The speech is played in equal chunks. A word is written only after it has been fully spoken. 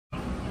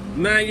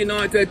Man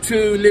United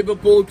 2,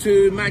 Liverpool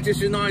 2,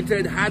 Manchester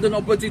United had an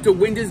opportunity to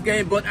win this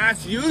game, but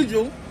as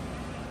usual,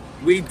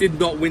 we did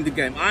not win the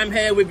game. I'm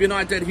here with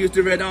United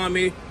Houston Red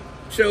Army.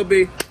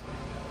 Shelby,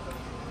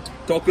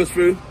 talk us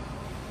through.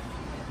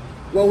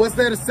 Well, what's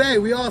there to say?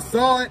 We all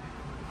saw it.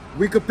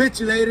 We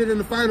capitulated in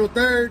the final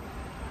third.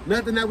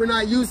 Nothing that we're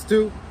not used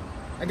to.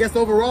 I guess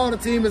overall the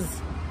team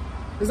is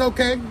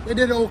okay. They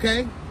did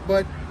okay,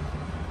 but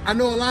I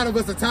know a lot of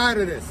us are tired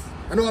of this.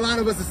 I know a lot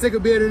of us are sick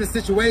of being in this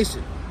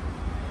situation.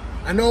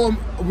 I know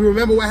we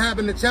remember what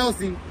happened to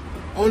Chelsea,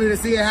 only to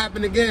see it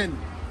happen again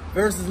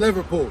versus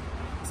Liverpool.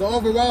 So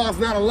overall, it's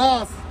not a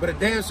loss, but a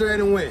damn sure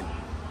ain't a win.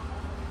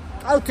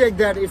 I'll take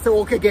that. It's an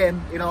okay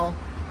game, you know.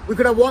 We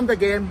could have won the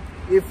game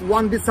if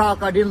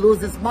Wan-Bissaka didn't lose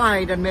his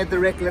mind and made the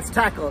reckless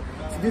tackle.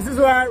 So this is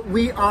where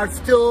we are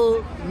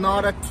still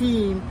not a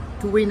team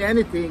to win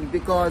anything,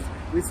 because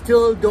we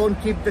still don't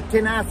keep the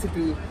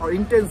tenacity or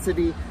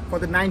intensity for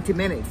the 90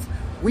 minutes.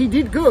 We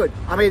did good.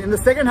 I mean, in the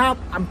second half,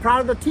 I'm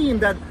proud of the team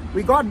that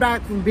we got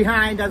back from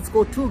behind and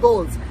scored 2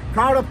 goals.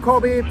 Proud of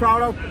Kobbie,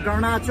 proud of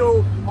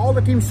Garnacho. All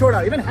the team showed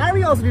up. Even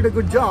Harry also did a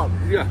good job.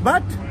 Yeah.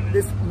 But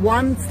this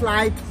one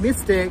slight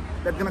mistake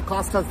that's going to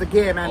cost us the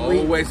game. And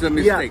always a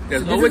mistake.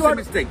 There's always a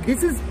mistake.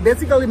 This is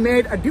basically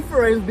made a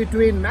difference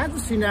between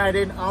Manchester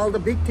United and all the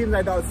big teams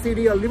like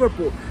City or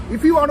Liverpool.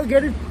 If you want to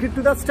get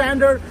to that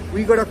standard,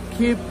 we got to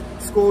keep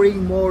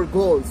scoring more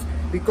goals,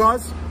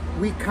 because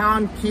we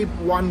can't keep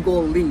 1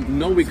 goal lead.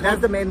 No, we can't.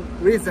 That's the main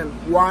reason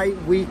why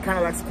we kind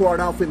of like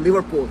squared off with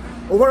Liverpool.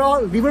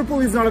 Overall,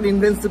 Liverpool is not an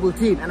invincible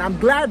team, and I'm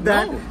glad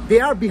that they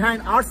are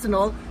behind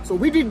Arsenal. So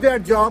we did their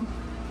job.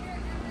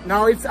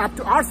 Now it's up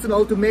to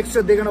Arsenal to make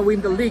sure they're going to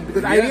win the league,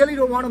 because I really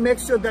don't want to make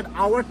sure that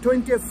our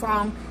 20th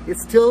song is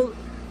still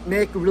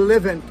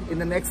relevant in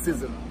the next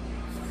season.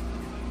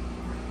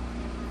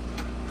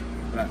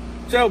 Right.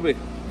 Shelby,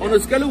 on a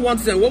scale of 1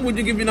 to 10, what would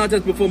you give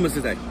United's performance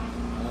today?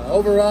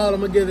 Overall,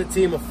 I'm going to give the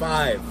team a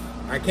 5.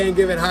 I can't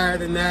give it higher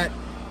than that.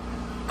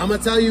 I'm going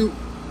to tell you,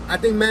 I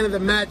think man of the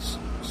match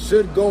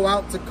should go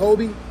out to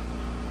Kobbie.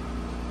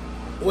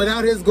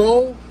 Without his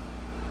goal,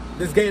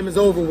 this game is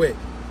over with.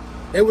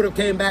 They would have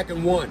came back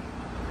and won.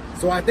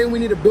 So I think we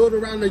need to build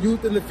around the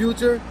youth in the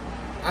future.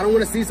 I don't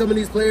want to see some of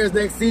these players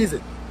next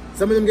season.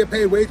 Some of them get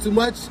paid way too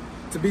much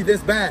to be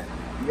this bad.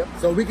 Yep.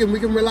 So we can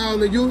rely on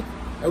the youth,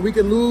 and we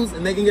can lose,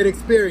 and they can get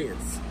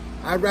experience.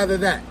 I'd rather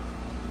that.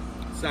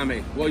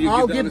 Sammy, what you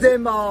I'll give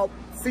them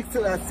 6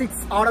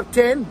 out of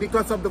 10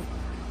 because of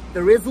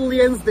the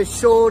resilience they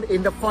showed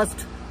in the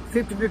first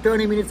 15 to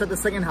 20 minutes of the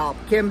second half.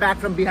 Came back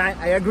from behind.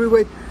 I agree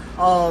with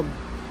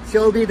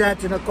Shelby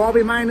that, you know,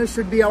 Kobbie Minor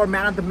should be our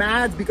man of the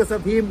match. Because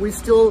of him, we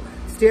still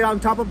stay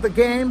on top of the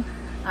game,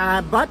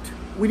 but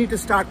we need to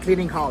start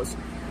cleaning house.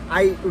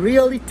 I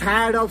really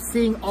tired of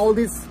seeing all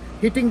this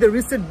hitting the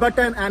reset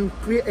button and,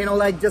 you know,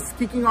 like just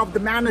kicking off the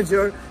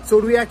manager. So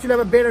we actually have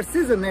a better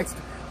season next.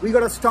 We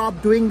got to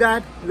stop doing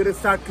that. We got to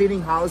start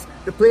cleaning house.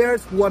 The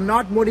players who are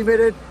not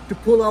motivated to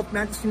pull up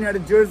Manchester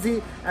United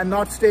jersey and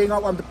not staying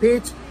up on the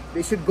pitch,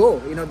 they should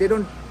go. You know,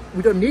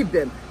 we don't need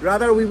them.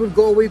 Rather, we will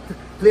go with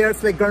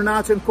players like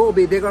Garnacho and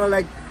Kobbie. They're gonna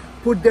like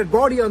put their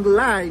body on the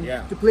line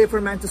to play for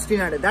Manchester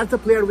United. That's the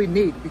player we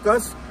need,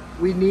 because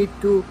we need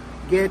to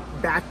get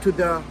back to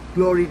the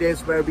glory days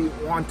where we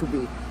want to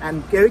be.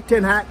 And Erik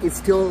ten Hag is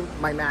still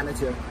my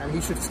manager, and he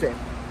should stay.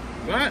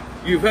 Right,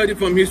 you've heard it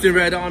from Houston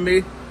Red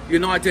Army.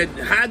 United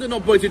had an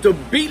opportunity to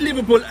beat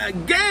Liverpool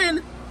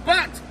again,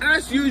 but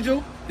as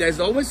usual,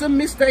 there's always a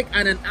mistake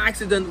and an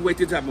accident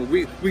waiting to happen.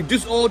 We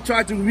just all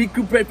tried to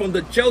recuperate from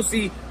the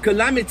Chelsea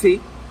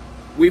calamity.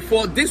 We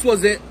thought this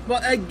was it,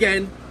 but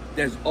again,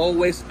 there's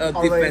always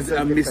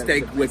a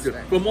mistake waiting.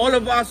 From all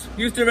of us,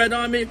 Houston Red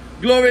Army,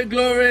 glory,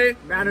 glory.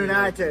 Man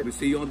United. We'll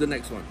see you on the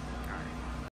next one.